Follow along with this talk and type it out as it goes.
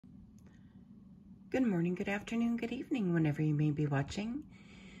Good morning, good afternoon, good evening, whenever you may be watching.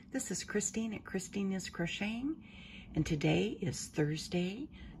 This is Christine at Christine is Crocheting, and today is Thursday,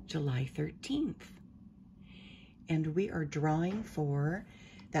 July 13th. And we are drawing for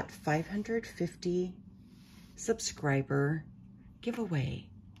that 550 subscriber giveaway.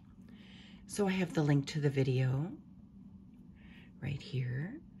 So I have the link to the video right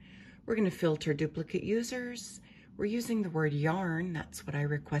here. We're going to filter duplicate users. We're using the word yarn, that's what I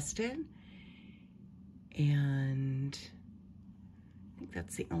requested. And I think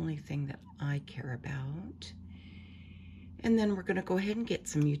that's the only thing that I care about. And then we're going to go ahead and get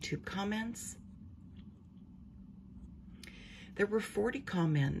some YouTube comments. There were 40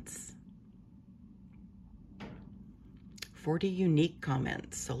 comments, 40 unique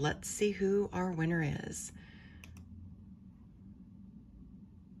comments. So let's see who our winner is.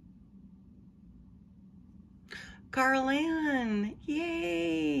 Carl-Ann,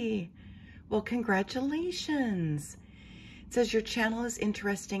 yay! Well, congratulations. It says your channel is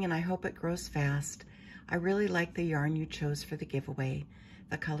interesting and I hope it grows fast. I really like the yarn you chose for the giveaway.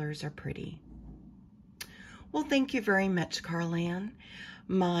 The colors are pretty. Well, thank you very much, Carl-Ann.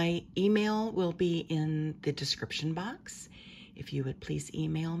 My email will be in the description box. If you would please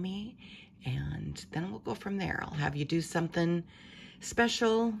email me, and then we'll go from there. I'll have you do something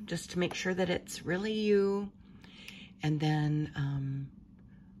special just to make sure that it's really you. And then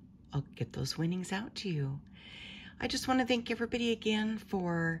I'll get those winnings out to you. I just want to thank everybody again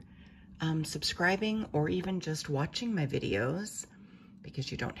for subscribing or even just watching my videos, because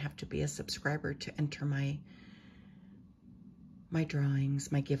you don't have to be a subscriber to enter my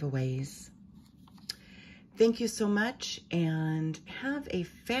drawings, my giveaways. Thank you so much and have a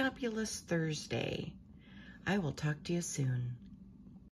fabulous Thursday. I will talk to you soon.